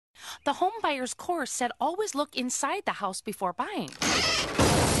The home buyer's course said always look inside the house before buying.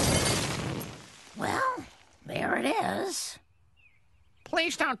 Well, there it is.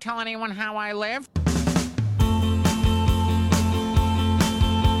 Please don't tell anyone how I live.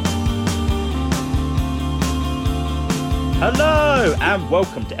 Hello and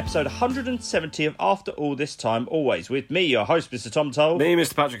welcome to episode 170 of After All This Time Always, with me, your host, Mr. Tom Toll. Me,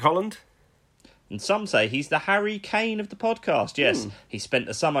 Mr. Patrick Holland. And some say he's the Harry Kane of the podcast. Yes, he spent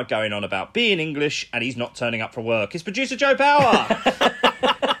the summer going on about being English and he's not turning up for work. It's producer Joe Power.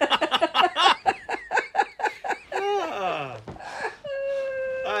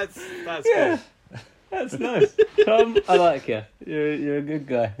 That's good. That's nice. Tom, I like you. You're a good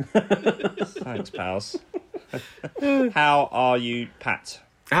guy. Thanks, pals. How are you, Pat?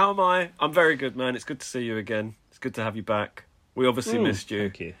 How am I? I'm very good, man. It's good to see you again. It's good to have you back. We obviously missed you.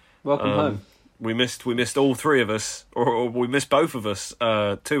 Thank you. Welcome home. We missed all three of us, or we missed both of us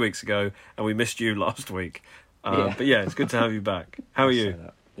 2 weeks ago, and we missed you last week. But yeah, it's good to have you back. How are you?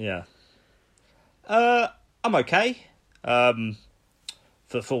 Yeah. I'm okay.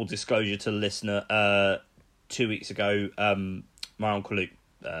 For full disclosure to the listener, 2 weeks ago, my Uncle Luke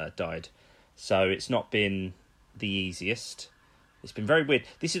died. So it's not been the easiest. It's been very weird.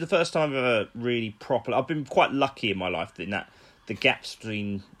 This is the first time I've ever really properly... I've been quite lucky in my life in that the gaps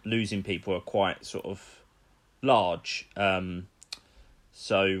between losing people are quite sort of large.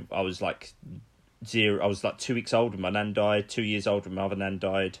 So I was like 0. I was like 2 weeks old when my nan died. 2 years old when my other nan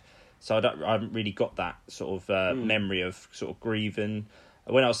died. So I haven't really got that sort of memory of sort of grieving.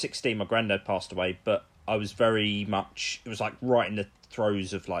 When I was 16, my granddad passed away, but I was very much... It was like right in the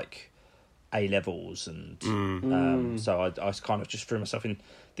throes of like A-levels, and so I kind of just threw myself in.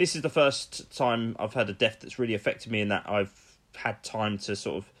 This is the first time I've had a death that's really affected me, in that I've had time to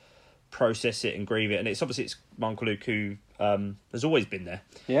sort of process it and grieve it. And it's my Uncle Luke, who has always been there.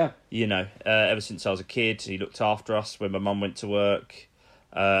 Yeah. You know, ever since I was a kid, he looked after us when my mum went to work.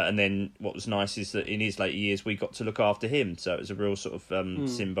 And then what was nice is that in his later years, we got to look after him. So it was a real sort of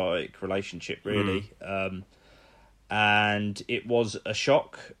symbiotic relationship, really. And it was a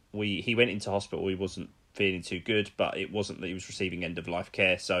shock. He went into hospital. He wasn't feeling too good, but it wasn't that he was receiving end-of-life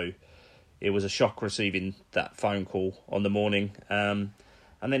care. So it was a shock receiving that phone call on the morning. And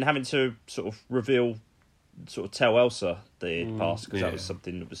then having to sort of tell Elsa that he had passed, because that was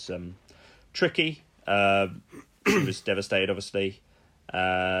something that was tricky. She was devastated, obviously.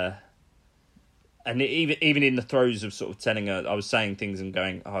 And even in the throes of sort of telling her, I was saying things and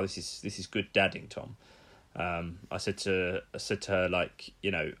going, "Oh, this is good dadding, Tom." I said to her, like,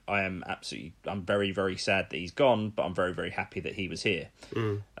 you know, I'm very, very sad that he's gone, but I'm very, very happy that he was here.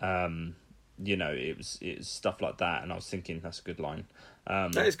 You know, it was stuff like that, and I was thinking that's a good line.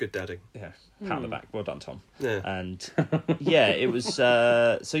 That is good dadding. Yeah, pat on the back. Well done, Tom. Yeah. And yeah, it was.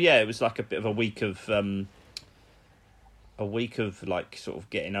 It was like a bit of a week of like sort of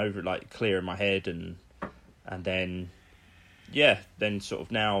getting over it, like clearing my head, and then sort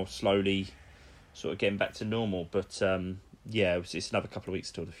of now slowly sort of getting back to normal. But it's another couple of weeks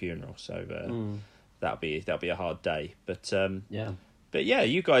till the funeral, so that'll be a hard day. But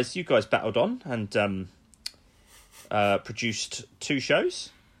you guys battled on and produced 2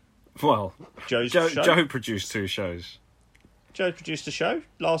 shows. Well, Joe produced 2 shows. Joe produced a show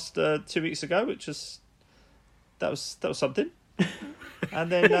last 2 weeks ago, which was that was something. And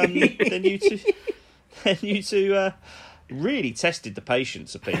then you two really tested the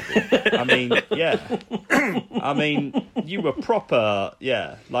patience of people. I mean, yeah. I mean, you were proper,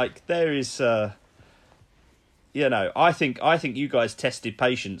 yeah. Like there is, you know, I think you guys tested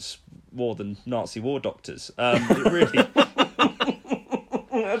patience more than Nazi war doctors. It really.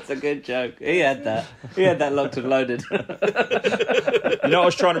 That's a good joke. He had that locked and loaded. You know, I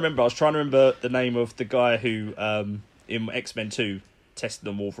was trying to remember the name of the guy who in X-Men 2 tested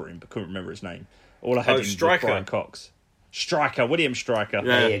on Wolverine, but couldn't remember his name. All I had was Brian Cox. William Stryker. Yeah.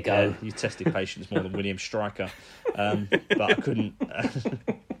 There you go. You tested patience more than William Stryker, but I couldn't.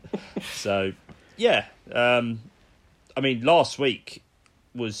 So, yeah. I mean, last week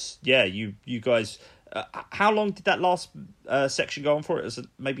was you guys. How long did that last section go on for? It was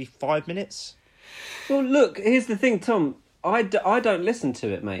maybe 5 minutes. Well, look. Here's the thing, Tom. I don't listen to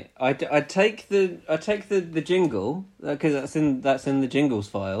it, mate. I take the jingle, because that's in the jingles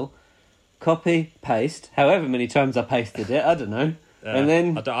file. Copy, paste. However many times I pasted it, I don't know. And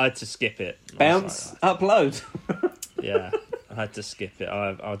then I had to skip it. Bounce, upload. Yeah, I had to skip it.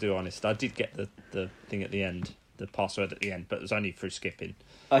 I'll do honest. I did get the thing at the end, the password at the end, but it was only through skipping.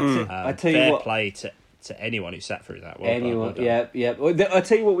 I tell you fair what. play to to anyone who sat through that. Anyone, done. yeah. Well, I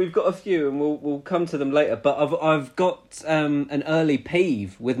tell you what, we've got a few, and we'll come to them later. But I've got an early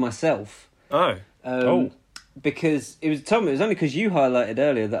peeve with myself. Because it was Tom. It was only because you highlighted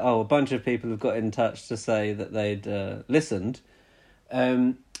earlier that a bunch of people have got in touch to say that they'd listened,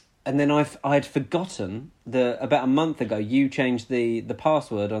 and then I'd forgotten that about a month ago you changed the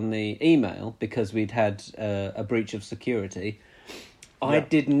password on the email because we'd had a breach of security. Yeah. I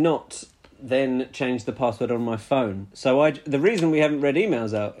did not then change the password on my phone. So the reason we haven't read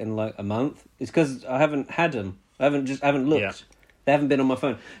emails out in like a month is because I haven't had them. I haven't looked. Yeah. They haven't been on my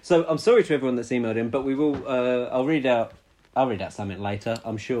phone. So I'm sorry to everyone that's emailed in, but we will. I'll read out something later,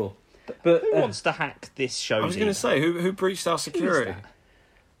 I'm sure. But who wants to hack this show? I was going to say who breached our security.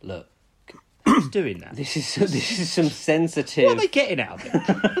 Look, who's doing that? This is some sensitive. What are they getting out of it?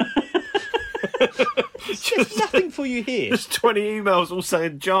 There's nothing for you here. There's 20 emails all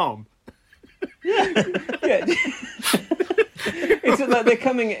saying Jam. Yeah. It's like they're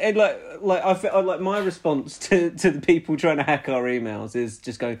coming like I feel like my response to the people trying to hack our emails is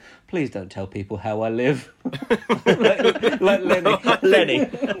just going, please don't tell people how I live. like Lenny.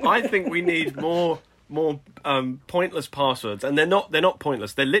 I think we need more pointless passwords, and they're not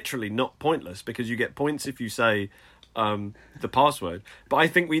pointless. They're literally not pointless because you get points if you say the password. But I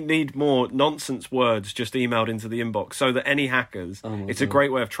think we need more nonsense words just emailed into the inbox so that any hackers, it's a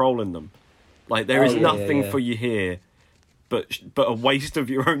great way of trolling them. Like there is nothing for you here. But a waste of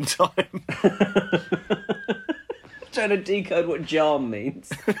your own time. Trying to decode what jam means.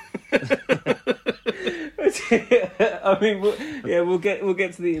 I mean, we'll get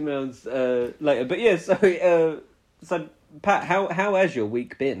to the emails later. But yeah, so Pat, how has your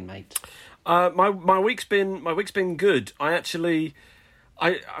week been, mate? My week's been good. I've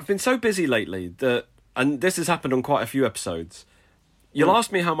been so busy lately that, and this has happened on quite a few episodes. You'll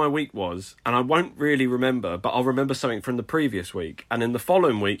ask me how my week was, and I won't really remember, but I'll remember something from the previous week. And in the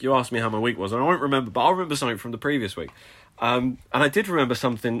following week, you ask me how my week was, and I won't remember, but I'll remember something from the previous week. And I did remember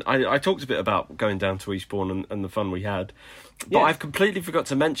something. I talked a bit about going down to Eastbourne and the fun we had. But I've completely forgot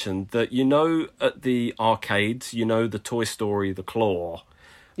to mention that, at the arcades, the Toy Story, the Claw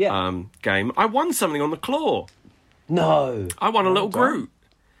game, I won something on the Claw. No. I won a little Groot.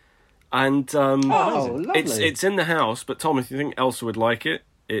 And lovely. it's in the house, but Tom, if you think Elsa would like it,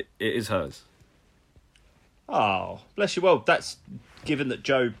 it is hers. Oh, bless you. Well, that's given that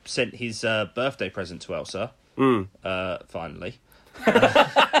Joe sent his birthday present to Elsa, finally,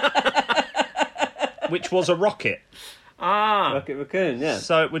 which was a rocket. Rocket Raccoon, yeah.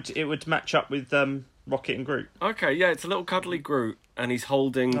 So it would match up with Rocket and Groot. Okay, yeah, it's a little cuddly Groot, and he's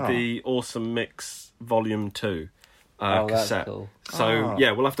holding the Awesome Mix Volume 2. Cassette. That's cool. So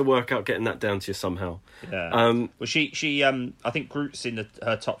we'll have to work out getting that down to you somehow. Yeah. Well, she I think Groot's in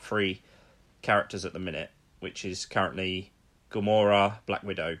her top 3 characters at the minute, which is currently Gamora, Black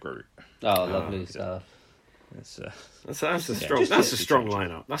Widow, Groot. Oh, lovely stuff. That's a strong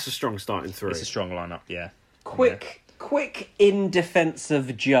lineup. That's a strong starting 3. It's a strong lineup. Yeah. Quick in defence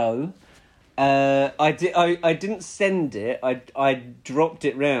of Joe. I didn't send it. I dropped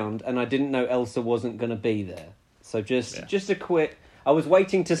it round, and I didn't know Elsa wasn't going to be there. So just a quick. I was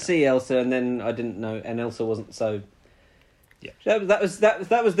waiting to see Elsa, and then I didn't know, and Elsa wasn't. So yeah, that was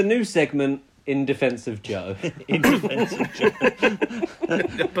the new segment in defence of Joe. In defence of Joe,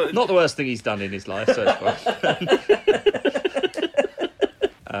 but not the worst thing he's done in his life. So it's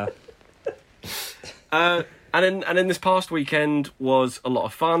fine. And then this past weekend was a lot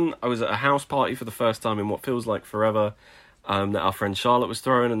of fun. I was at a house party for the first time in what feels like forever. That our friend Charlotte was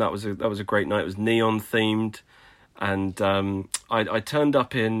throwing, and that was a great night. It was neon themed. And I turned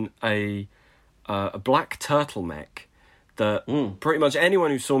up in a black turtleneck that pretty much anyone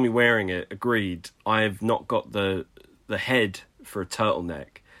who saw me wearing it agreed I've not got the head for a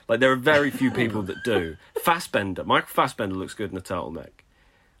turtleneck. Like, there are very few people that do. Michael Fassbender looks good in a turtleneck.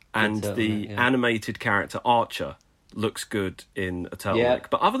 And the animated character Archer looks good in a turtleneck. Yeah.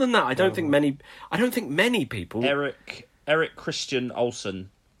 But other than that, I don't think many people... Eric Christian Olsen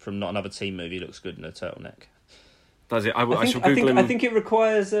from Not Another Teen Movie looks good in a turtleneck. Does it? I shall Google him. I think it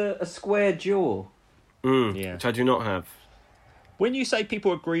requires a square jaw. Which I do not have. When you say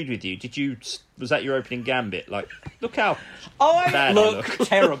people agreed with you, was that your opening gambit? Like, look how bad I look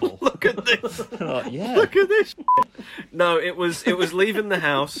terrible. Look at this. Yeah. Look at this. No, it was leaving the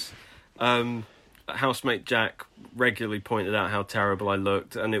house. Housemate Jack regularly pointed out how terrible I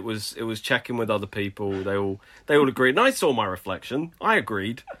looked, and it was checking with other people. They all agreed, and I saw my reflection. I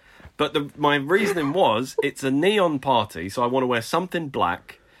agreed. But my reasoning was, it's a neon party, so I want to wear something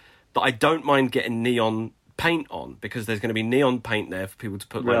black, but I don't mind getting neon paint on because there's going to be neon paint there for people to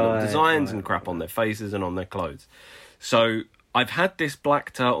put like little designs and crap on their faces and on their clothes. So I've had this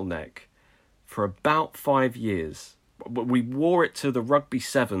black turtleneck for about 5 years. We wore it to the rugby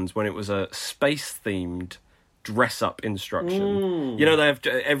sevens when it was a space-themed dress-up instruction. You know, they have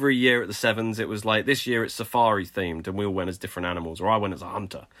every year at the sevens, it was like, this year it's safari-themed, and we all went as different animals, or I went as a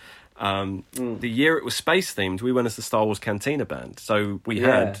hunter. The year it was space-themed, we went as the Star Wars Cantina Band. So we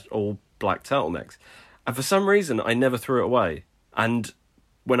had all black turtlenecks. And for some reason, I never threw it away. And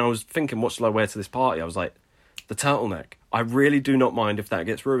when I was thinking, what shall I wear to this party? I was like, the turtleneck. I really do not mind if that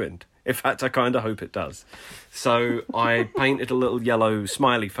gets ruined. In fact, I kind of hope it does. So I painted a little yellow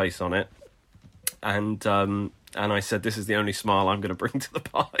smiley face on it, and I said, "This is the only smile I'm going to bring to the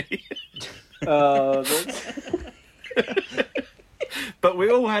party." But we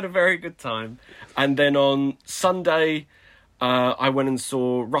all had a very good time. And then on Sunday, I went and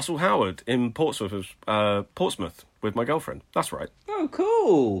saw Russell Howard in Portsmouth with my girlfriend. That's right. Oh,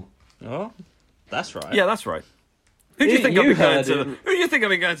 cool. Oh, that's right. Yeah, that's right. Who do you think I've been going to? Who do you think I've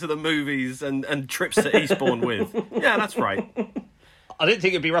been going to the movies and trips to Eastbourne with? Yeah, that's right. I didn't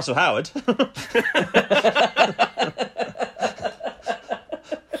think it'd be Russell Howard.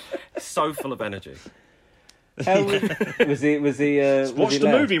 So full of energy. How was he? Was he? Watch the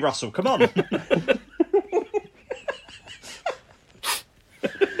movie, Russell. Come on.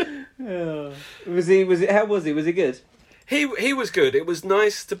 Was he? Was it? How was he? Was he good? He was good. It was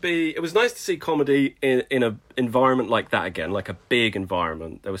nice to see comedy in a environment like that again, like a big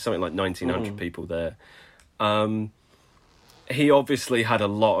environment. There was something like 1,900 people there. He obviously had a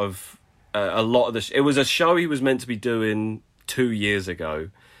lot of the. It was a show he was meant to be doing 2 years ago,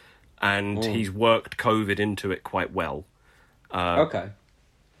 and he's worked COVID into it quite well. Okay.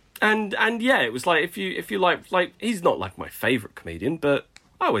 And yeah, it was like if you like he's not like my favourite comedian, but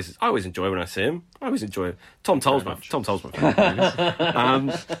I always enjoy when I see him. I always enjoy Tom Toll's my favourite.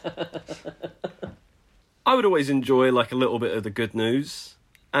 I would always enjoy like a little bit of the good news,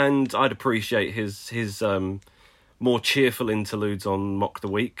 and I'd appreciate his more cheerful interludes on Mock the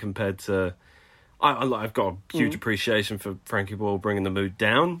Week compared to. I've got a huge appreciation for Frankie Boyle bringing the mood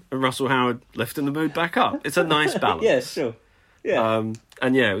down and Russell Howard lifting the mood back up. It's a nice balance. Yeah, sure. Yeah.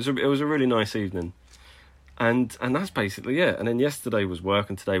 And yeah, it was a really nice evening. And that's basically it. And then yesterday was work,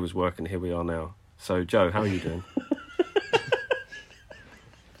 and today was work, and here we are now. So, Joe, how are you doing?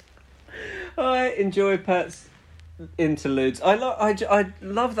 I enjoy Pat's interludes. I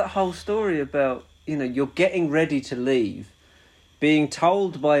love that whole story about, you know, you're getting ready to leave, being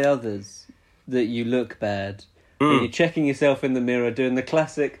told by others that you look bad, and you're checking yourself in the mirror, doing the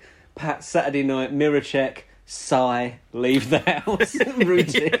classic Pat Saturday night mirror check, sigh, leave the house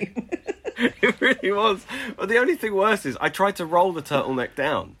routine. It really was. But the only thing worse is I tried to roll the turtleneck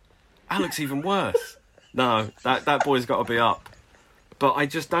down. That looks even worse. No, that boy's got to be up. But I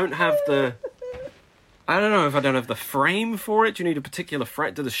just don't have the... I don't know if I don't have the frame for it. Do you need a particular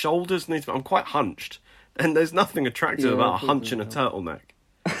frame? Do the shoulders need to... I'm quite hunched. And there's nothing attractive about a hunch in a turtleneck.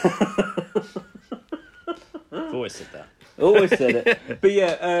 I've always said that. Always said it. But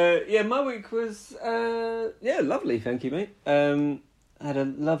yeah, my week was lovely, thank you, mate. Had a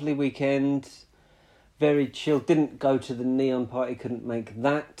lovely weekend, very chill. Didn't go to the neon party, couldn't make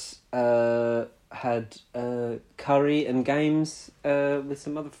that. Had curry and games with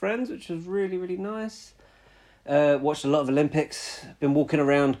some other friends, which was really, really nice. Watched a lot of Olympics. Been walking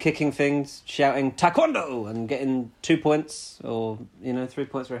around, kicking things, shouting taekwondo, and getting 2 points, or 3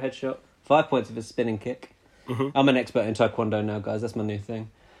 points for a headshot, 5 points of a spinning kick. Mm-hmm. I'm an expert in taekwondo now, guys. That's my new thing.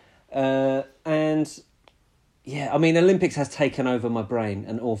 And yeah, I mean, Olympics has taken over my brain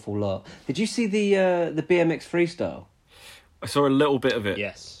an awful lot. Did you see the BMX freestyle? I saw a little bit of it.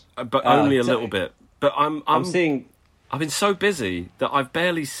 Yes, but only a little bit. But I'm seeing. I've been so busy that I've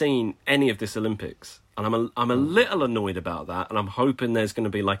barely seen any of this Olympics, and I'm a little annoyed about that. And I'm hoping there's going to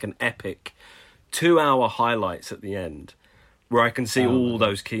be like an epic 2-hour highlights at the end where I can see all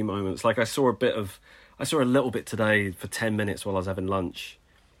those key moments. Like I saw a little bit today for 10 minutes while I was having lunch.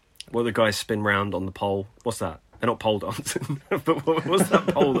 Well, the guys spin round on the pole. What's that? They're not pole dancing, but what's that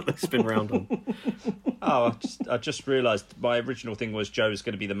pole that they spin round on? Oh, I just realised my original thing was Joe's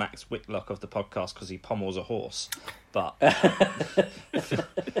going to be the Max Whitlock of the podcast because he pommels a horse. But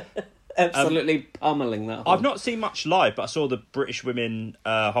absolutely pummeling that horse. I've not seen much live, but I saw the British women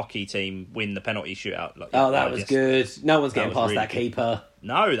hockey team win the penalty shootout. That was good. No one's getting past that keeper.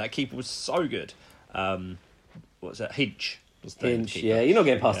 No, that keeper was so good. What was that? Hinch. Hinch, yeah. You're not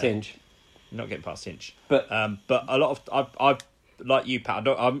getting past Hinch. Not getting past Hinch. But a lot of... I've like you, Pat,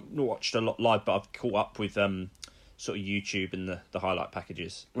 I've not watched a lot live, but I've caught up with sort of YouTube and the highlight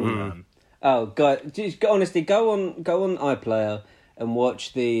packages. Oh God! Just honestly, go on iPlayer and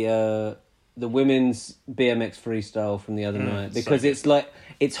watch the women's BMX freestyle from the other night, because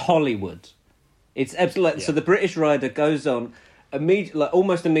it's Hollywood. It's absolutely so. The British rider goes on,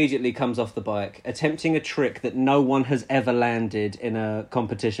 almost immediately comes off the bike, attempting a trick that no one has ever landed in a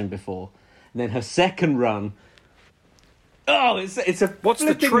competition before. And then her second run. Oh, it's a What's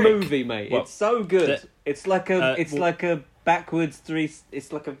the flipping trick? movie, mate. Well, it's so good. It's like a backwards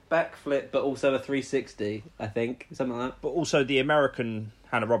it's like a backflip, but also a 360. I think something like that. But also the American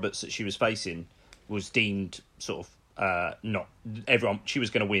Hannah Roberts that she was facing was deemed sort of not everyone. She was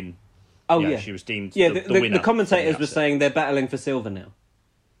going to win. Oh You know, yeah, she was deemed yeah. the winner. The commentators were upset. saying they're battling for silver now.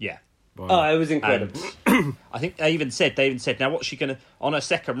 Yeah. Oh, it was incredible. And I think they even said now what's she going to, on her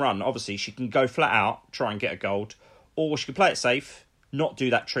second run, obviously she can go flat out, try and get a gold, or she could play it safe, not do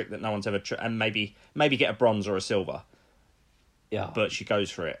that trick that no one's ever and maybe get a bronze or a silver. Yeah, But she goes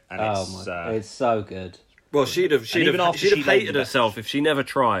for it, and it's so good. Well, she'd have even after she hated landed herself if she never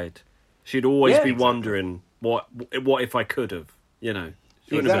tried. She'd always Yeah, be exactly. wondering what if I could have. You know,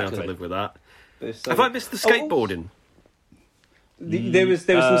 she wouldn't have been able to live with that. But it's so Have I good. missed the skateboarding? There was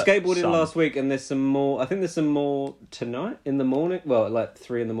some skateboarding some. last week, and there's some more. I think there's some more tonight in the morning. Well, like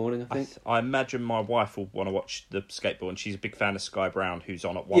 3 a.m, I think. I imagine my wife will want to watch the skateboard, and she's a big fan of Sky Brown, who's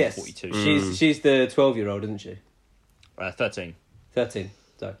on at Yes, 142. she's the 12-year-old, isn't she? 13. 13.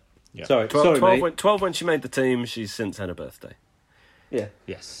 So Yeah. sorry, 12, mate. 12 when she made the team. She's since had a birthday. Yeah.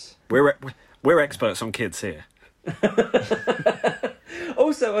 Yes. We're experts on kids here.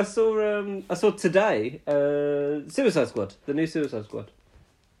 Also, I saw today Suicide Squad, the new Suicide Squad.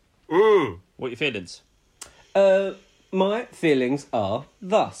 What are your feelings? My feelings are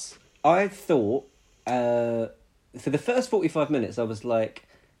thus. I thought for the first 45 minutes, I was like,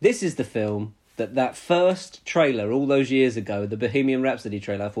 this is the film that first trailer all those years ago, the Bohemian Rhapsody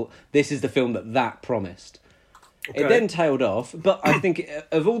trailer, I thought, this is the film that promised. Okay. It then tailed off, but I think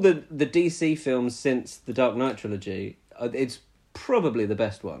of all the DC films since the Dark Knight trilogy, it's probably the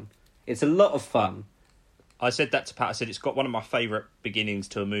best one. It's a lot of fun. I said that to Pat. I said it's got one of my favourite beginnings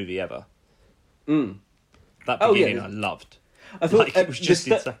to a movie ever. That Oh, yeah. beginning I loved. I thought Like, it was just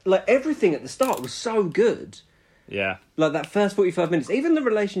insane. like everything at the start was so good. Yeah. Like that first 45 minutes, even the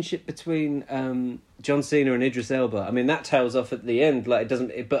relationship between John Cena and Idris Elba. I mean, that tails off at the end. Like it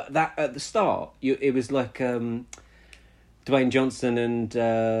doesn't, but that at the start, it was like Dwayne Johnson and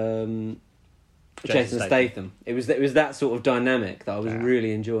Jason Statham. It was that sort of dynamic that I was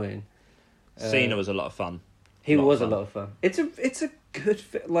really enjoying. Cena was a lot of fun. He was a lot of fun. It's a good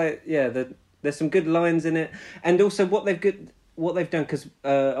there's some good lines in it, and also what they've done, because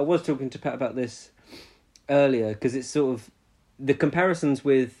I was talking to Pat about this earlier, because it's sort of the comparisons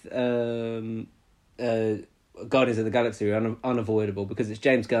with Guardians of the Galaxy are unavoidable, because it's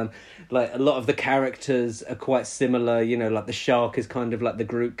James Gunn. Like a lot of the characters are quite similar, you know, like the shark is kind of like the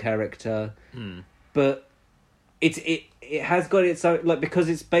Groot character, but it has got its own, like, because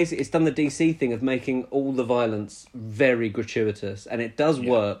it's done the DC thing of making all the violence very gratuitous, and it does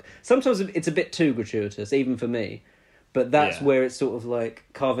work. Sometimes it's a bit too gratuitous, even for me. But that's where it's sort of like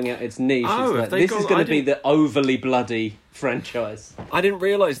carving out its niche. Oh, it's like, this is going to be the overly bloody franchise. I didn't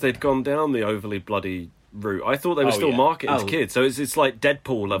realise they'd gone down the overly bloody route. I thought they were still marketing to kids, so it's like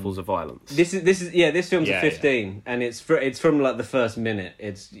Deadpool levels of violence. This film's a 15, and it's from like the first minute.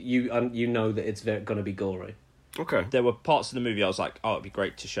 It's you know that it's going to be gory. Okay. There were parts of the movie I was like, oh, it'd be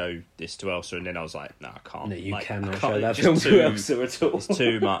great to show this to Elsa, and then I was like, no, I can't. No, you Like, cannot I can't. show that It's film just to Elsa at all. It's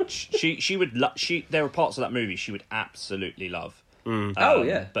too much. There were parts of that movie she would absolutely love. Oh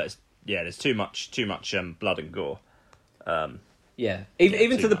yeah, But there's too much blood and gore. yeah.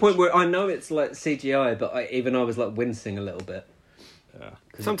 Even too to the much. point where I know it's like CGI, but I was like wincing a little bit.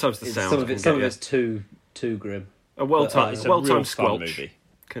 Sometimes the sound. Some of it's too grim. A well-timed, It's a real fun squelch movie.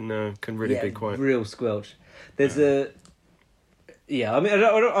 can really be quite. real squelch. There's a. Yeah, I mean,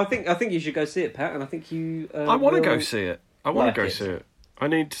 I think you should go see it, Pat, and I think you. I want to will go see it. I want like to go it. see it. I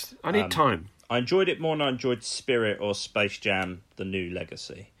need time. I enjoyed it more than I enjoyed Spirit or Space Jam: The New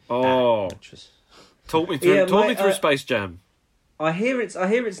Legacy. Oh, Which was talk me through. Yeah, talk my, me through Space Jam. I hear it's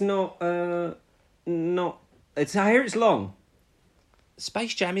not. I hear it's long.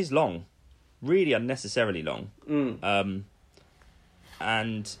 Space Jam is long, really unnecessarily long.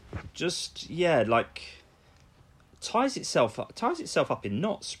 And just like ties itself up in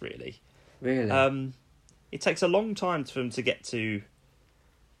knots, really. Really. It takes a long time for them to get to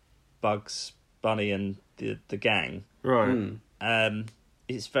Bugs Bunny and the gang. Right.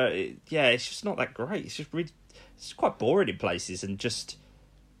 It's it's just not that great. It's just really, it's quite boring in places, and just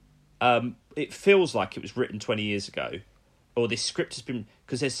it feels like it was written 20 years ago, or this script has been,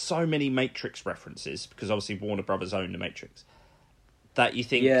 because there's so many Matrix references, because obviously Warner Brothers own the Matrix, that you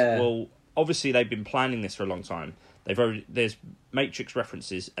think, well, obviously they've been planning this for a long time. There's Matrix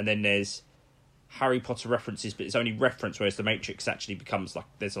references, and then there's Harry Potter references, but it's only reference, whereas the Matrix actually becomes like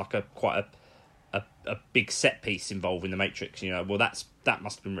there's like a quite a big set piece involved in the Matrix. You know, well that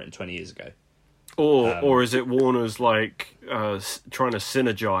must have been written 20 years ago. Or is it Warner's like trying to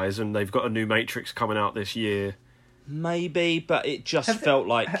synergize, and they've got a new Matrix coming out this year? Maybe, but it just felt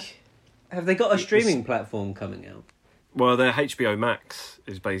like. Have they got a streaming platform coming out? Well, their HBO Max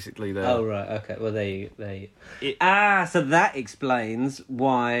is basically their... Oh, right, okay. Well, so that explains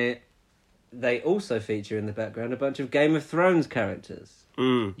why they also feature in the background a bunch of Game of Thrones characters.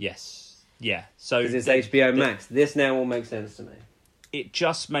 Yes. Yeah. So because it's HBO Max. This now all makes sense to me. It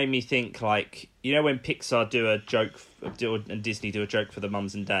just made me think, like, you know when Pixar do a joke, and Disney do a joke for the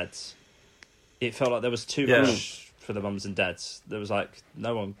mums and dads? It felt like there was too much for the mums and dads. There was like,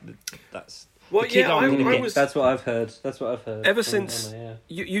 no one... That's... Well, That's what I've heard. Ever since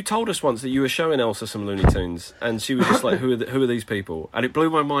you told us once that you were showing Elsa some Looney Tunes, and she was just like, "Who are these people?" And it blew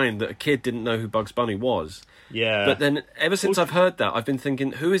my mind that a kid didn't know who Bugs Bunny was. Yeah. But then, ever since I've heard that, I've been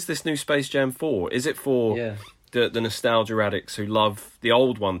thinking, who is this new Space Jam for? Is it for the nostalgia addicts who love the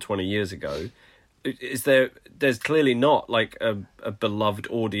old one 20 years ago? There's clearly not like a beloved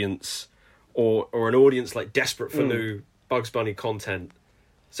audience or an audience like desperate for new Bugs Bunny content.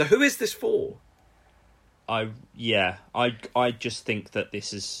 So who is this for? I just think that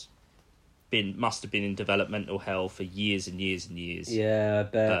this must have been in developmental hell for years and years and years. Yeah, I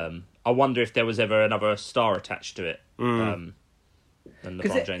bet. I wonder if there was ever another star attached to it than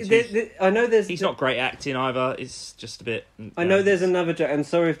LeBron James. I know he's not great acting either. It's just a bit. I know there's another joke. And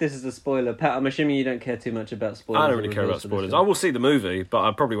sorry if this is a spoiler, Pat. I'm assuming you don't care too much about spoilers. I don't really care about spoilers. I will see the movie, but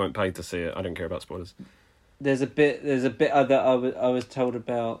I probably won't pay to see it. I don't care about spoilers. There's a bit that I was told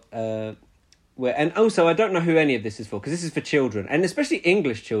about where, and also I don't know who any of this is for, because this is for children, and especially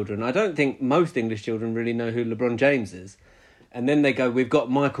English children. I don't think most English children really know who LeBron James is. And then they go, "We've got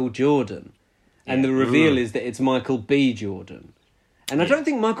Michael Jordan," and the reveal is that it's Michael B. Jordan. And I don't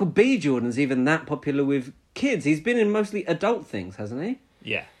think Michael B. Jordan's even that popular with kids. He's been in mostly adult things, hasn't he?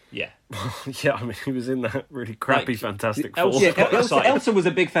 Yeah. Yeah, I mean, he was in that really crappy Fantastic Four. Elsa was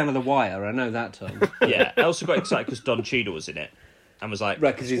a big fan of The Wire, I know that, Tom. Yeah, Elsa got excited because Don Cheadle was in it and was like...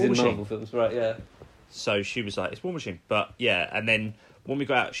 Right, because he's in Marvel films, right, yeah. So she was like, it's War Machine. But, yeah, and then when we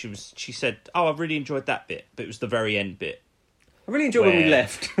got out, she said, oh, I really enjoyed that bit, but it was the very end bit. I really enjoyed when we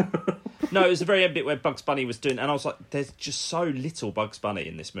left. No, it was the very end bit where Bugs Bunny was doing... And I was like, there's just so little Bugs Bunny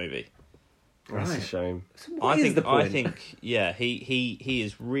in this movie. Right. That's a shame. So I think, yeah, he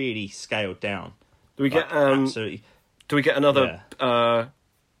is really scaled down. Do we get absolutely? Do we get another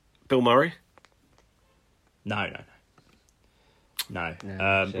Bill Murray? No.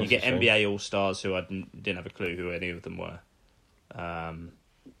 You get NBA All Stars, who I didn't have a clue who any of them were.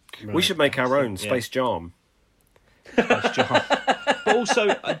 We should make our own Space Jam. Space Jam, but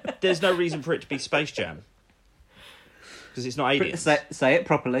also there's no reason for it to be Space Jam because it's not aliens. Say it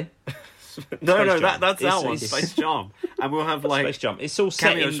properly. That's our one, Space Jam. And we'll have like Space Jam. It's all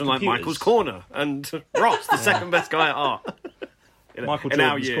set cameos in from like Michael's Corner and Ross, the second best guy at art. Michael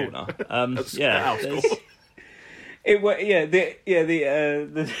Jordan's Corner.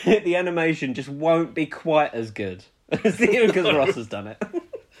 The animation just won't be quite as good because Ross has done it.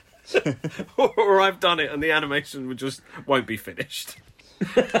 Or I've done it and the animation won't be finished.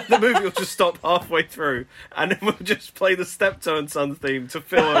 The movie will just stop halfway through, and then we'll just play the Steptoe and Son theme to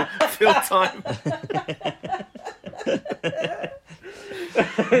fill time.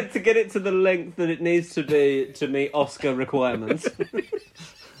 To get it to the length that it needs to be to meet Oscar requirements.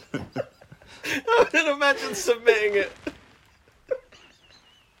 I can imagine submitting it.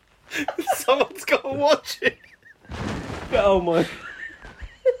 Someone's got to watch it. Oh my.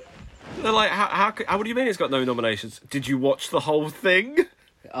 They're like, how? What do you mean it's got no nominations? Did you watch the whole thing?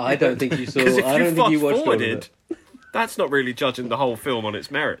 I don't think you saw. Because if I don't think you watched all of it. That's not really judging the whole film on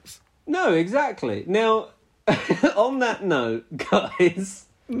its merits. No, exactly. Now, on that note, guys,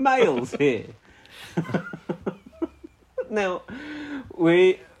 mail's here. Now,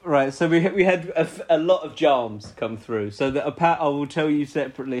 we had a lot of jams come through. So that Pat, I will tell you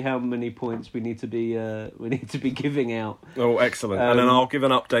separately how many points we need to be giving out. Oh, excellent! And then I'll give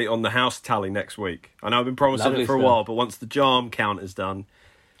an update on the house tally next week. I know I've been promising it for a while, but once the jam count is done,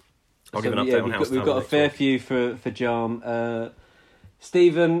 I'll give an update on house tally. We've got a fair few for jam.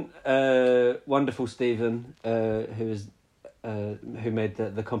 Stephen, wonderful Stephen, who made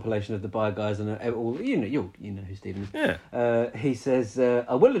the compilation of the Bye Guys, and you know who Stephen is. Yeah. He says,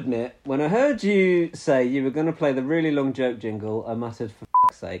 I will admit, when I heard you say you were going to play the really long joke jingle, I muttered, for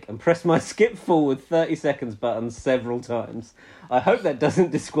fuck's sake, and pressed my skip forward 30 seconds button several times. I hope that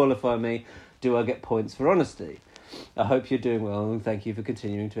doesn't disqualify me. Do I get points for honesty? I hope you're doing well, and thank you for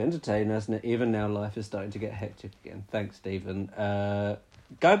continuing to entertain us. And even now, life is starting to get hectic again. Thanks, Stephen.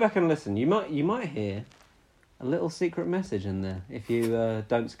 Go back and listen. You might hear a little secret message in there if you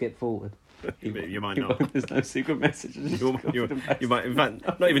don't skip forward. You might not. There's no secret message. You might, in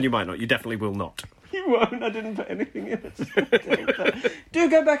fact, not even you might not. You definitely will not. You won't. I didn't put anything in it. Do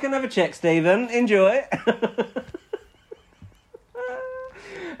go back and have a check, Stephen. Enjoy.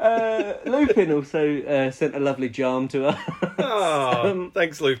 Lupin also sent a lovely charm to us. Oh,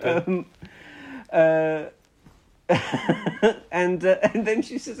 thanks, Lupin. And then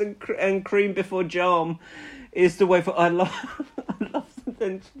she says, and cream before jam is the way for. I love that.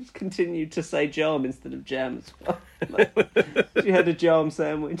 Then she's continued to say jam instead of jam as well. Like, she had a jam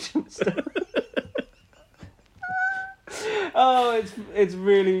sandwich and stuff. Oh, it's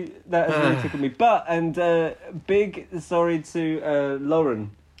really, that has really tickled me. But, and big sorry to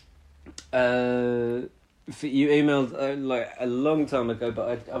Lauren. You emailed like a long time ago,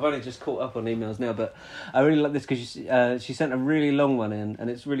 but I've only just caught up on emails now. But I really like this because she sent a really long one in,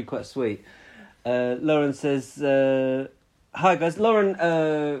 and it's really quite sweet. Lauren says, "Hi guys, Lauren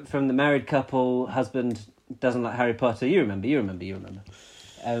from the married couple. Husband doesn't like Harry Potter. You remember.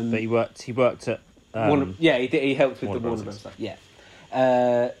 But he worked at he helped with the Warner Bros. Stuff. Yeah.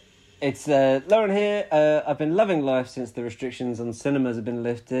 It's Lauren here. I've been loving life since the restrictions on cinemas have been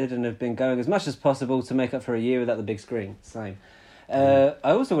lifted and have been going as much as possible to make up for a year without the big screen. Same. I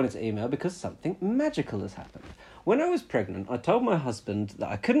also wanted to email because something magical has happened. When I was pregnant, I told my husband that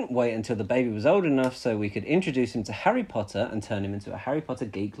I couldn't wait until the baby was old enough so we could introduce him to Harry Potter and turn him into a Harry Potter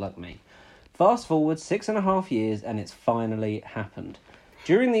geek like me. Fast forward 6.5 years and it's finally happened.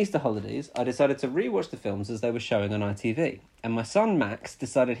 During the Easter holidays, I decided to rewatch the films as they were showing on ITV, and my son Max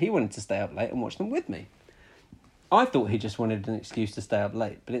decided he wanted to stay up late and watch them with me. I thought he just wanted an excuse to stay up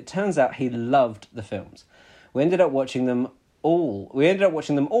late, but it turns out he loved the films. We ended up watching them all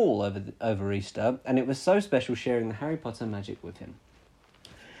over Easter, and it was so special sharing the Harry Potter magic with him.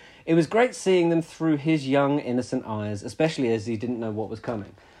 It was great seeing them through his young, innocent eyes, especially as he didn't know what was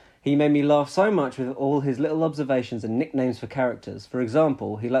coming. He made me laugh so much with all his little observations and nicknames for characters. For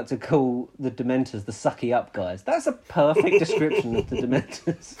example, he liked to call the Dementors the sucky up guys. That's a perfect description of the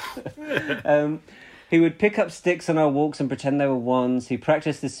Dementors. He would pick up sticks on our walks and pretend they were wands. He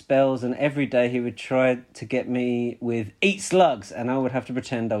practiced his spells, and every day he would try to get me with eat slugs, and I would have to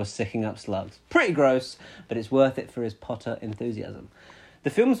pretend I was sicking up slugs. Pretty gross, but it's worth it for his Potter enthusiasm. The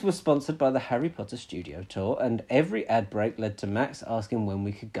films were sponsored by the Harry Potter Studio Tour, and every ad break led to Max asking when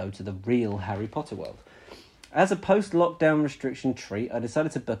we could go to the real Harry Potter world. As a post-lockdown restriction treat, I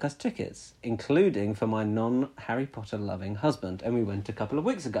decided to book us tickets, including for my non-Harry Potter loving husband, and we went a couple of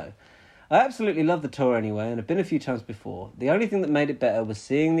weeks ago. I absolutely love the tour anyway, and have been a few times before. The only thing that made it better was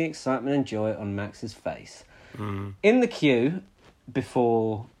seeing the excitement and joy on Max's face. In the queue,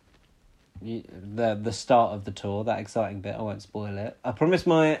 before the start of the tour, that exciting bit, I won't spoil it, I promised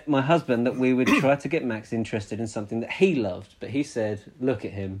my husband that we would try to get Max interested in something that he loved, but he said, look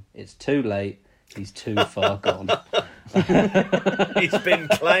at him, it's too late, he's too far gone. He's been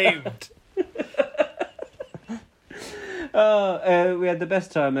claimed. We had the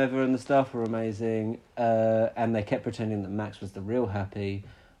best time ever, and the staff were amazing, and they kept pretending that Max was the real Happy,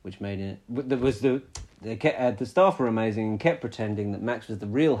 which made it... The staff were amazing and kept pretending that Max was the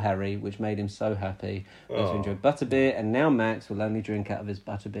real Harry, which made him so happy. We also enjoyed butterbeer, and now Max will only drink out of his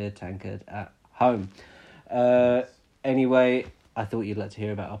butterbeer tankard at home. Anyway, I thought you'd like to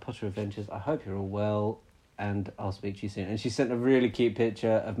hear about our Potter adventures. I hope you're all well, and I'll speak to you soon. And she sent a really cute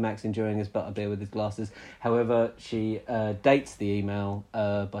picture of Max enjoying his butterbeer with his glasses. However, she dates the email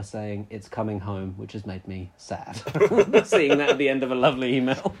by saying it's coming home, which has made me sad. Seeing that at the end of a lovely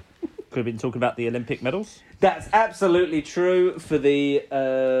email. Could have been talking about the Olympic medals. That's absolutely true. For the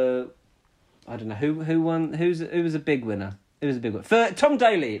I don't know who won. Who was a big winner? It was a big winner. For Tom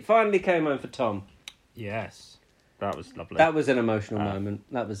Daley, it finally came home for Tom. Yes, that was lovely. That was an emotional moment.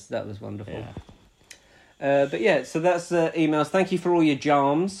 That was wonderful. Yeah. But yeah, so that's emails. Thank you for all your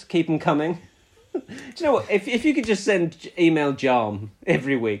jams. Keep them coming. Do you know what? If you could just send email jam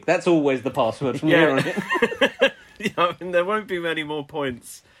every week, that's always the password from here on in. I mean, there won't be many more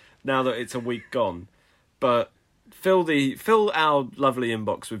points now that it's a week gone, but fill our lovely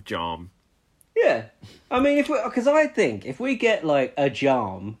inbox with jam. Yeah, I mean, because I think if we get like a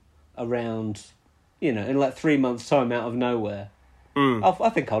jam around, in like 3 months' time out of nowhere, I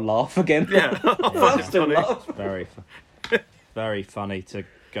think I'll laugh again. Yeah, I'll still laugh. Very funny to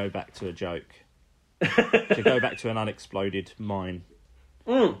go back to a joke, to go back to an unexploded mine.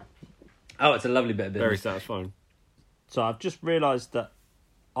 Oh, it's a lovely bit of business. Very satisfying. So I've just realised that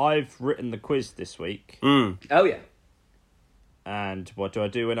I've written the quiz this week. Oh, yeah. And what do I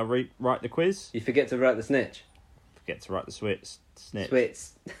do when I write the quiz? You forget to write the snitch. Forget to write the snitch.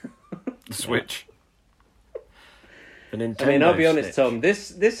 Swits. The Switch. The Nintendo I mean, I'll be honest, Snitch. Tom.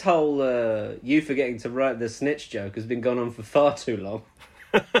 This whole you forgetting to write the snitch joke has been going on for far too long.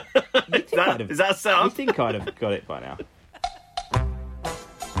 Is that a I sound? think I'd have got it by now.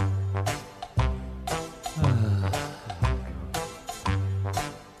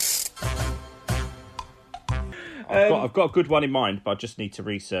 I've got a good one in mind, but I just need to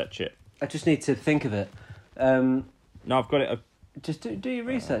research it. I just need to think of it. No, I've got it. Just do your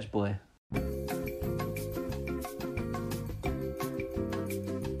research, boy.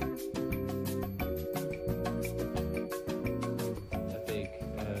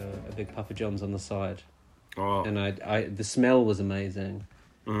 A big Papa John's on the side, Oh. and the smell was amazing,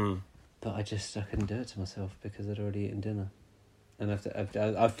 Mm. but I couldn't do it to myself because I'd already eaten dinner, and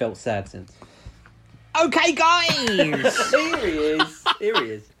I've felt sad since. Okay, guys. Here he is. Here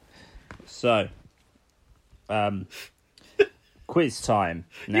he is. So, quiz time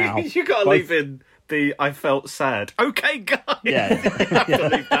now. You gotta Both- leave in the I felt sad. Okay, guys. Yeah,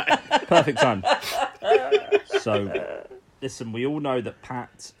 perfect time. So, listen, we all know that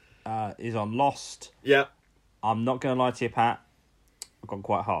Pat is on Lost. Yeah, I'm not going to lie to you, Pat. I've gone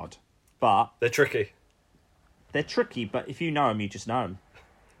quite hard, but they're tricky. they're tricky. But if you know them, you just know them.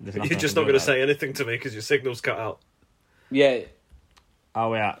 You're just not going to say anything to me because your signal's cut out. Yeah,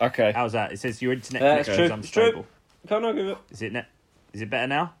 Oh yeah. Okay. How's that? It says your internet That's connection is true. It's true. unstable. can't argue with it. Is it better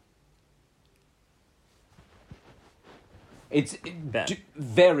now? It's Better.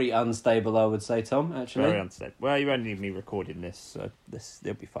 very unstable, I would say, Tom. Actually, Very unstable. Well, you won't need me recording this, so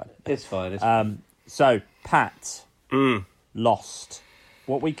it'll be fine. it's fine. It's fine. So Pat, Lost.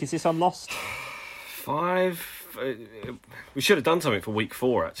 What week is this on Lost? 5. We should have done something for week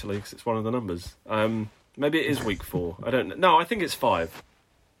 4 actually, because it's one of the numbers. Maybe it is week 4. I don't know. No, I think it's 5.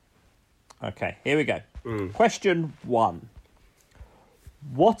 Okay, here we go. Question 1.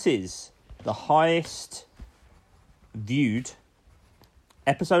 What is the highest viewed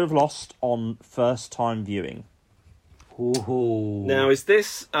episode of Lost on first time viewing? Ooh. Now, is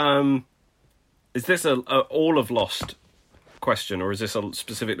this a all of Lost question, or is this a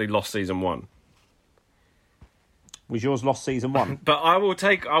specifically Lost season 1? Was yours Lost season 1? But I will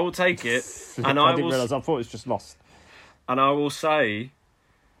take it, and I I didn't will realise. I thought it was just Lost. and I will say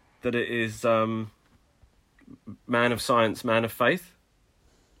that it is Man of Science, Man of Faith.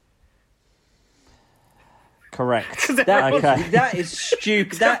 Correct. That is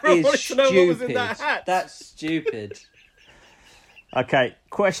stupid. That Everyone is wanted to know what was in stupid. that hat. That's stupid. Okay.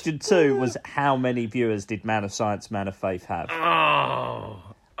 Question 2 was how many viewers did Man of Science, Man of Faith have? Oh.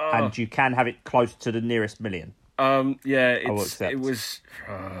 And you can have it close to the nearest million. Yeah, will accept. it was.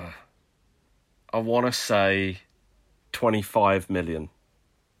 I want to say 25 million.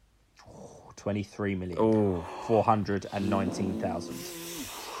 23 million. Oh, 419,000.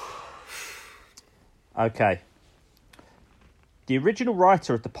 Okay. The original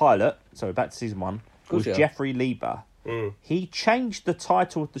writer of the pilot, so back to season 1, was yeah. Jeffrey Lieber. He changed the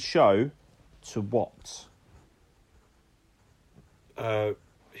title of the show to what?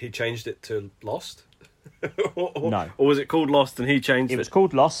 he changed it to Lost. No. Or was it called Lost and he changed It it? was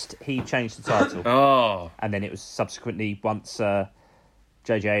called Lost. He changed the title. Oh, And then it was subsequently, once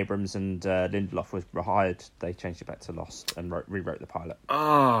J.J. Abrams and Lindelof was hired, they changed it back to Lost and rewrote the pilot.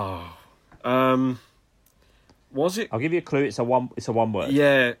 was it? I'll give you a clue. It's a one word.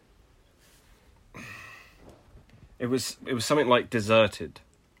 Yeah. It was something like Deserted,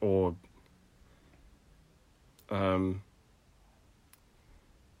 or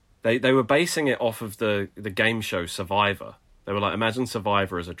they were basing it off of the game show Survivor. They were like, imagine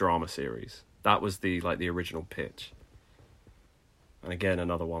Survivor as a drama series. That was the original pitch. And again,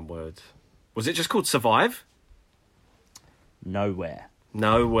 another one word. Was it just called Survive? Nowhere.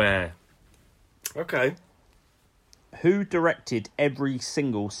 Nowhere. Okay. Who directed every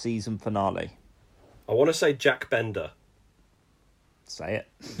single season finale? I want to say Jack Bender. Say it.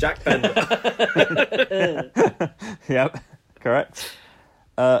 Jack Bender. Yep, correct.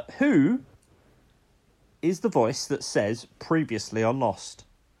 Who is the voice that says previously on Lost?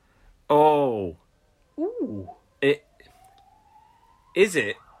 Oh. Ooh. Is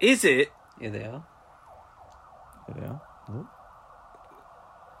it? Here they are. There they are. Oh.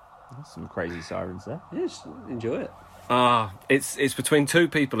 There's some crazy sirens there. Yeah, just enjoy it. It's between two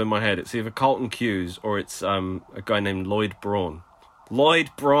people in my head. It's either Carlton Cuse or it's a guy named Lloyd Braun. Lloyd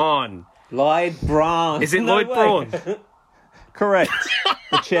Braun. Lloyd Braun. Is it No Lloyd way. Braun? Correct.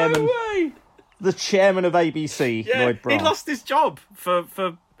 The chairman. No way. The chairman of ABC, Yeah, Lloyd he Braun. lost his job for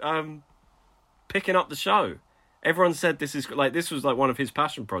picking up the show. Everyone said this was like one of his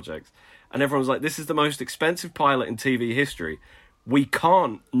passion projects, and everyone was like, "This is the most expensive pilot in TV history. We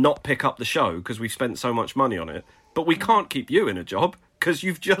can't not pick up the show because we've spent so much money on it, but we can't keep you in a job because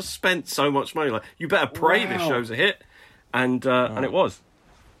you've just spent so much money. Like, you better pray this show's a hit." And it was.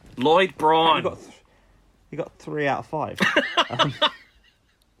 Lloyd Braun. You got 3 out of 5.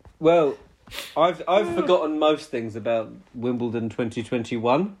 Well, I've forgotten most things about Wimbledon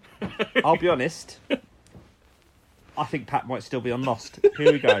 2021. I'll be honest. I think Pat might still be on Lost.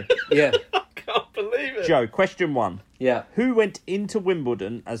 Here we go. Yeah, I can't believe it. Joe, question 1. yeah. Who went into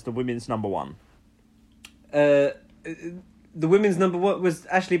Wimbledon as the women's number 1? The women's number 1 was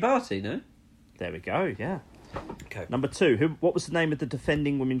Ashley Barty, no? There we go, yeah. Okay. Number 2, what was the name of the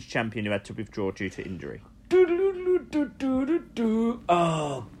defending women's champion who had to withdraw due to injury?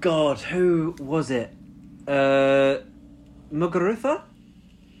 Oh, God, who was it? Muguruza?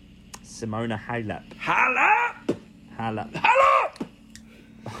 Simona Halep. Halep!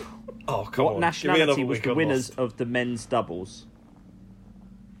 Oh, come What on. nationality was the Lost. winners of the men's doubles?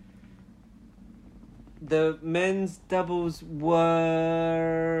 The men's doubles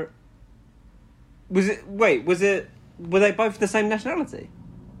were... Were they both the same nationality?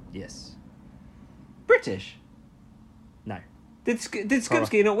 Yes. British? No. Did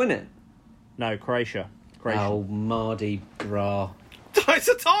Skupski not win it? No, Croatia. Oh, Mardi Gras. It's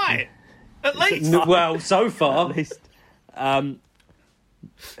a tie! At least! Well, so far. At least.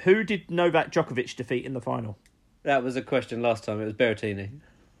 Who did Novak Djokovic defeat in the final? That was a question last time. It was Berrettini.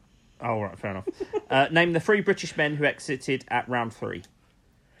 Oh, right, fair enough. Name the 3 British men who exited at round 3.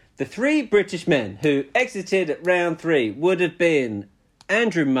 The 3 British men who exited at round 3 would have been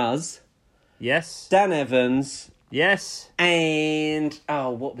Andrew Muzz, Yes. Dan Evans, Yes. and... Oh,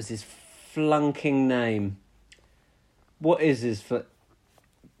 what was his flunking name? What is his...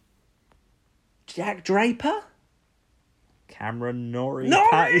 Jack Draper? Cameron Norrie. Norrie!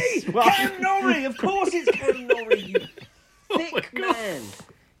 That is- Cam Norrie! Of course it's Cam Norrie, you thick man.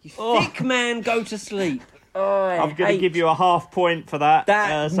 You thick man, go to sleep. I'm going to give you a half point for that.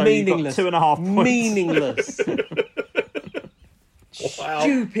 That so meaningless. You've got 2.5 points. Meaningless. Wow.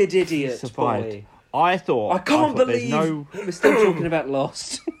 Stupid idiot, Survived. boy. I thought. I can't there's believe no. we're still talking about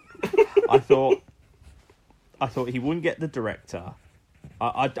Lost. I thought he wouldn't get the director.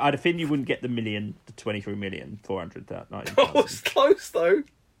 I'd offend you wouldn't get the 23,400,000. Oh, it's close, though.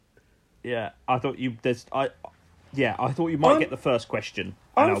 Yeah, I thought you. I thought you might I'm- get the first question.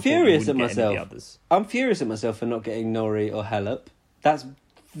 I'm and I thought you furious at wouldn't get any of myself. the others. I'm furious at myself for not getting Norrie or Halep. That's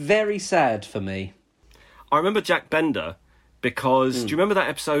very sad for me. I remember Jack Bender because do you remember that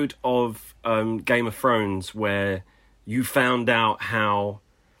episode of Game of Thrones where you found out how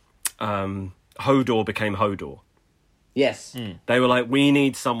Hodor became Hodor? Yes. They were like, we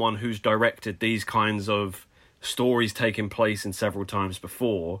need someone who's directed these kinds of stories taking place in several times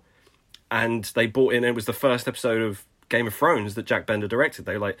before. And they brought in, it was the first episode of Game of Thrones that Jack Bender directed.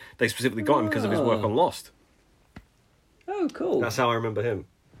 They specifically got him because of his work on Lost. Oh, cool. That's how I remember him.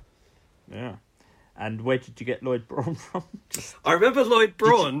 Yeah. And where did you get Lloyd Braun from? I remember Lloyd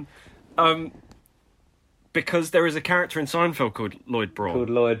Braun because there is a character in Seinfeld called Lloyd Braun. Called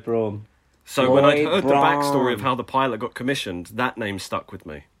Lloyd Braun. So when I'd Lloyd heard the Braun. backstory of how the pilot got commissioned, that name stuck with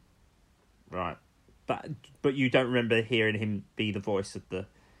me. Right. But you don't remember hearing him be the voice of the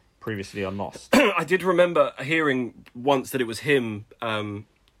previously on Lost. I did remember hearing once that it was him,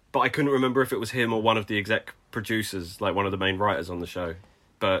 but I couldn't remember if it was him or one of the exec producers, like one of the main writers on the show.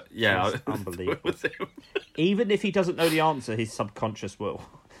 But yeah, That's unbelievable. It was him. Even if he doesn't know the answer, his subconscious will.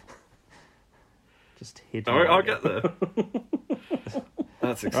 Just hidden. I'll get there.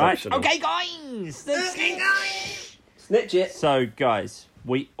 That's Right. exceptional. Okay, guys. Snitch it. So, guys,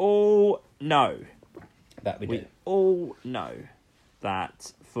 we all know That we We do. all know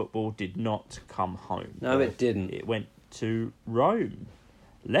that football did not come home. No, it didn't. It went to Rome.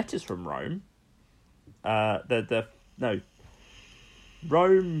 Letters from Rome.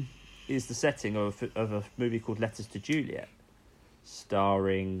 Rome is the setting of a movie called Letters to Juliet,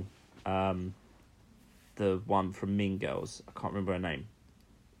 starring the one from Mean Girls. I can't remember her name.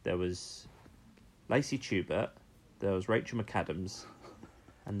 There was Lacey Chubert, there was Rachel McAdams,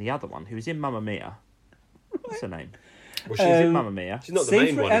 and the other one who was in Mamma Mia. What's her name? Well, She was in Mamma Mia. she's not the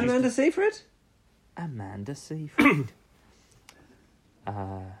main one. Amanda Seyfried? Amanda Seyfried.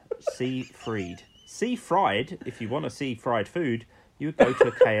 Seyfried. Sea-fried, if you want to see fried food, you would go to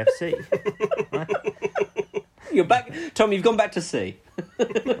a KFC. You're back, Tom. You've gone back to sea.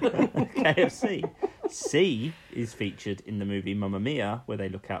 KFC. C is featured in the movie Mamma Mia, where they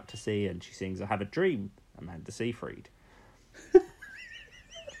look out to sea and she sings "I Have a Dream," Amanda Seyfried.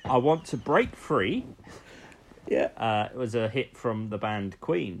 I Want to Break Free. Yeah. It was a hit from the band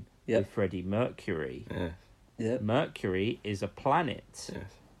Queen Yep. with Freddie Mercury. Yeah. Yeah. Mercury is a planet. Yes.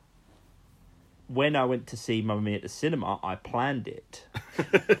 When I went to see Mamma Mia at the cinema, I planned it.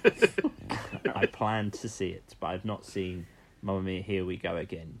 I planned to see it, but I've not seen Mamma Mia, Here We Go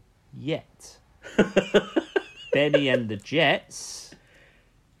Again yet. Benny and the Jets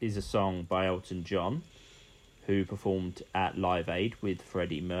is a song by Elton John, who performed at Live Aid with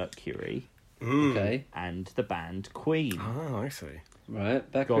Freddie Mercury Okay. and the band Queen. Oh, I see. Right.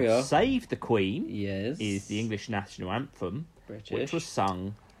 Back we are. God Save the Queen Yes. is the English national anthem, British. which was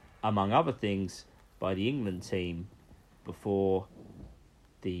sung, among other things, by the England team before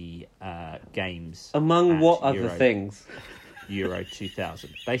the games. Among at what other things? Euro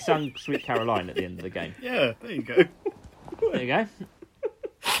 2000. They sung Sweet Caroline at the end of the game. Yeah, there you go. There you go.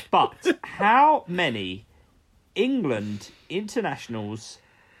 But how many England internationals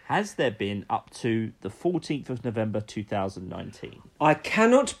has there been up to the 14th of November 2019? I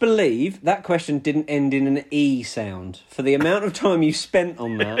cannot believe that question didn't end in an E sound. For the amount of time you spent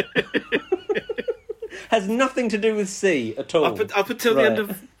on that. Has nothing to do with C at all. Up until the end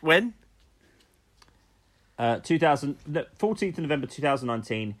of when? 14th of November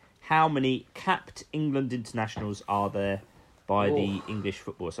 2019. How many capped England internationals are there by the English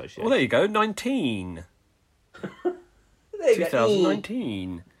Football Association? Well, there you go. 19. There you go.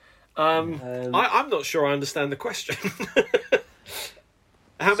 2019. I'm not sure I understand the question.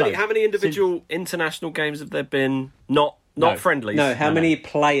 How many individual international games have there been? Not friendlies. No, how many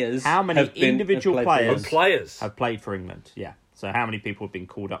players? How many individual players have played for England? Yeah. So how many people have been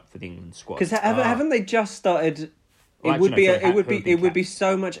called up for the England squad? Because haven't they just started? Well, It would actually, be no, sorry, it would who have be been it would be capped?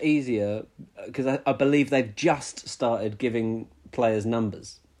 so much easier because I believe they've just started giving players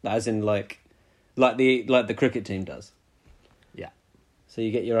numbers, as in like the cricket team does. Yeah. So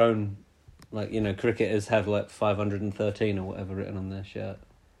you get your own, cricketers have like 513 or whatever written on their shirt.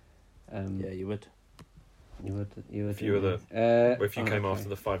 Yeah, you would. You would. If you were the, if you came after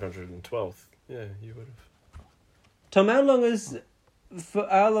the 512th, yeah, you would have. Tom, how long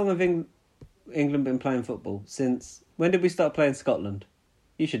have England been playing football since? When did we start playing Scotland?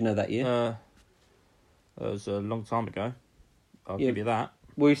 You should know that year. That was a long time ago. I'll Yeah. give you that.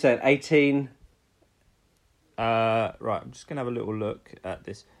 What were you saying? 18. Right, I'm just gonna have a little look at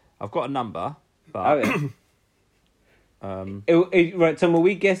this. I've got a number, but Oh, yeah. Right, Tom, are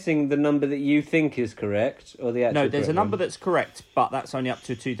we guessing the number that you think is correct or the actual? no, there's a correct number one? that's correct, but that's only up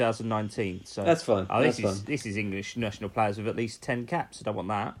to 2019. So That's fine. This is English national players with at least 10 caps. I don't want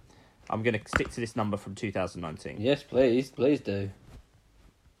that. I'm going to stick to this number from 2019. Yes, please do.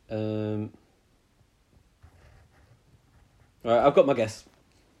 Right, I've got my guess.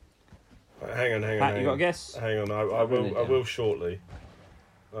 Right, hang on. Pat, you got a guess? Hang on, I will shortly.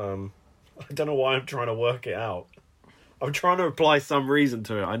 I don't know why I'm trying to work it out. I'm trying to apply some reason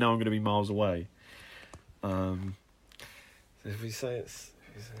to it. I know I'm going to be miles away. So if we say it's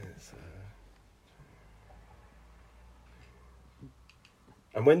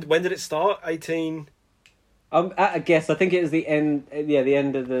and when did it start? 18. I'm at a guess. I think it was the end. Yeah, the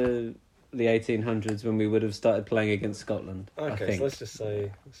end of the 1800s when we would have started playing against Scotland. I Okay, think. so let's just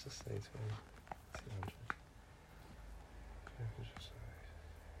say 20.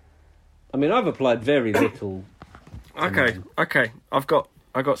 I mean, I've applied very little. Okay.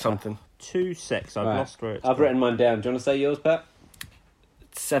 I got something. 2 secs. I've Right. lost where it's I've gone. written mine down. Do you want to say yours, Pat?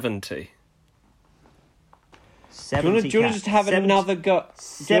 70. 70 Do you want to just have 70 another go? Do you want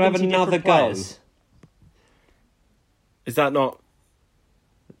to have 70 another different go? players. Is that not?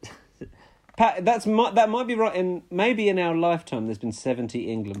 Pat, that might be right. Maybe in our lifetime, there's been 70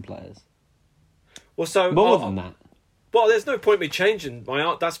 England players. Well, so More than that. Well, there's no point me changing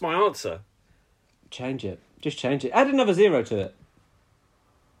my. That's my answer. Change it. Just change it. Add another 0 to it.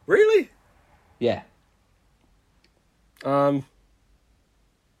 Really? Yeah. Um.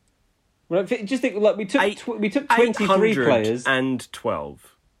 Well, just think. Like we took 23 players.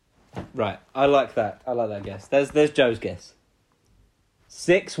 812. Right. I like that. I like that guess. There's Joe's guess.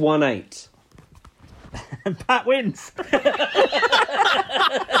 618. Pat wins.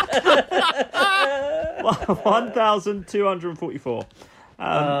 1,244.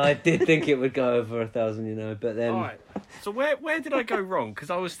 I did think it would go over 1,000, but then. All right. So where did I go wrong? Because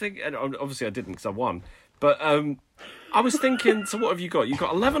I was thinking, and obviously I didn't because I won. But I was thinking. So what have you got? You've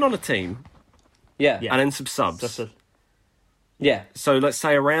got 11 on a team, Yeah. Yeah. and then some subs. That's a- Yeah. So let's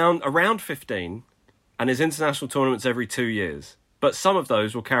say around 15, and there's international tournaments every 2 years. But some of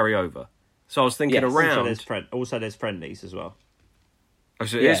those will carry over. So I was thinking Yes. around. Also, there's friendlies as well. Oh,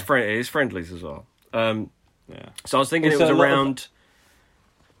 so it Yeah. is friendlies as well. Yeah. So I was thinking Also, it was a lot of- around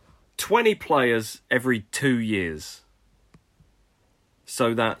 20 players every 2 years.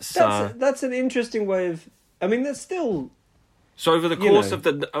 So that's That's an interesting way of. I mean, that's still. so over the you course know. of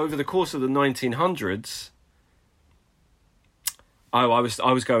the 1900s. Oh, I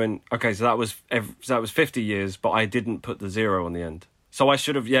was going. Okay, so that was 50 years, but I didn't put the 0 on the end. So I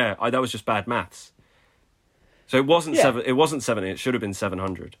should have. Yeah, that was just bad maths. So it wasn't Yeah. 7. It wasn't 70. It should have been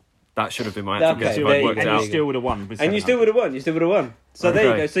 700. That should have been my actual Okay, guess. If there I you worked go. And out. you still would have won. And you still would have won. You still would have won. So there you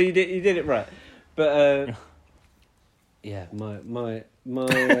Okay. go. So you did it right. But yeah, my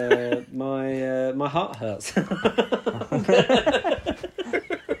heart hurts.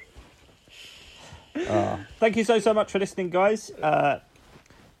 Thank you so much for listening, guys.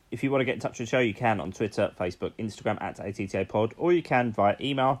 If you want to get in touch with the show, you can on Twitter, Facebook, Instagram at ATTAPod, or you can via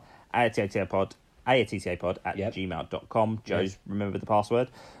email ATTAPod at Yep. gmail.com. Joe's remembered the password.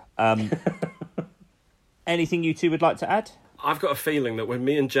 Anything you two would like to add? I've got a feeling that when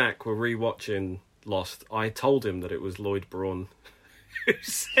me and Jack were rewatching Lost, I told him that it was Lloyd Braun who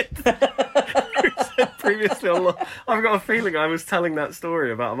said previously on Lost. I've got a feeling I was telling that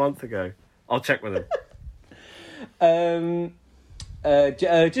story about a month ago. I'll check with him.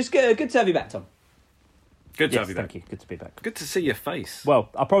 Just good to have you back, Tom. Good to Yes, have you back. thank you. Good to be back. Good to see your face. Well,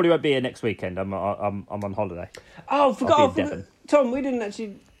 I probably won't be here next weekend. I'm on holiday. Oh, I'll be in Devon. Tom, we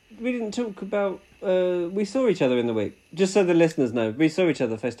didn't talk about. We saw each other in the week. Just so the listeners know, we saw each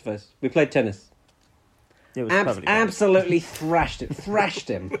other face to face. We played tennis. It was perfectly fine. Absolutely thrashed him. Thrashed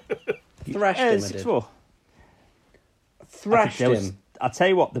him. Thrashed him. I did. 6-4. Thrashed There was- him. I'll tell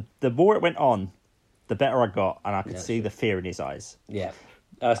you what, the more it went on, the better I got, and I could Yeah, see the fear in his eyes. Yeah.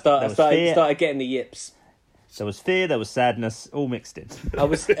 There was fear. Started getting the yips. There was fear, there was sadness, all mixed in. I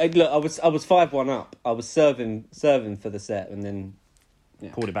was 5-1 up. I was serving for the set, and then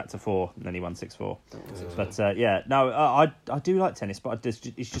Pulled it back to 4, and then he won 6-4. But I do like tennis, but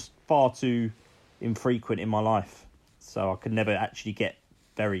it's just far too infrequent in my life, so I could never actually get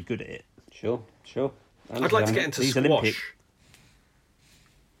very good at it. sure. I'd like to get into These squash. Olympic-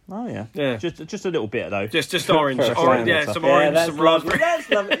 Oh yeah, Yeah. Just a little bit though. Just orange. For a Orange, sandwich. yeah, some orange, that's some lovely. raspberry. That's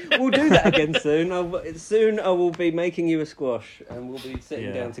lovely. We'll do that again soon. Soon I will be making you a squash, and we'll be sitting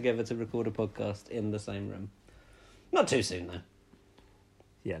Yeah. down together to record a podcast in the same room. Not too soon though.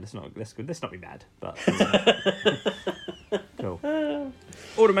 Yeah, let's not be mad. But cool. All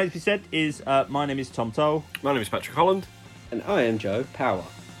that remains to be said is my name is Tom Toll. My name is Patrick Holland. And I am Joe Power.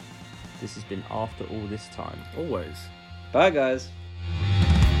 This has been After All This Time. Always. Bye guys.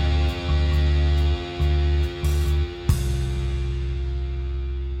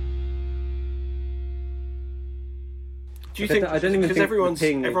 Do you I think don't even because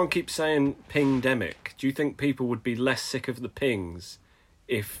think everyone keeps saying pingdemic? Do you think people would be less sick of the pings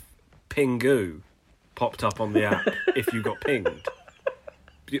if Pingu popped up on the app if you got pinged?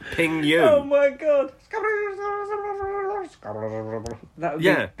 Ping you. Oh my god.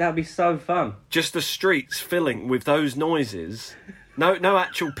 That'd be so fun. Just the streets filling with those noises. No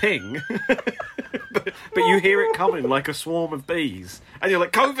actual ping. but you hear it coming like a swarm of bees. And you're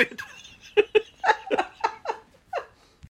like, COVID!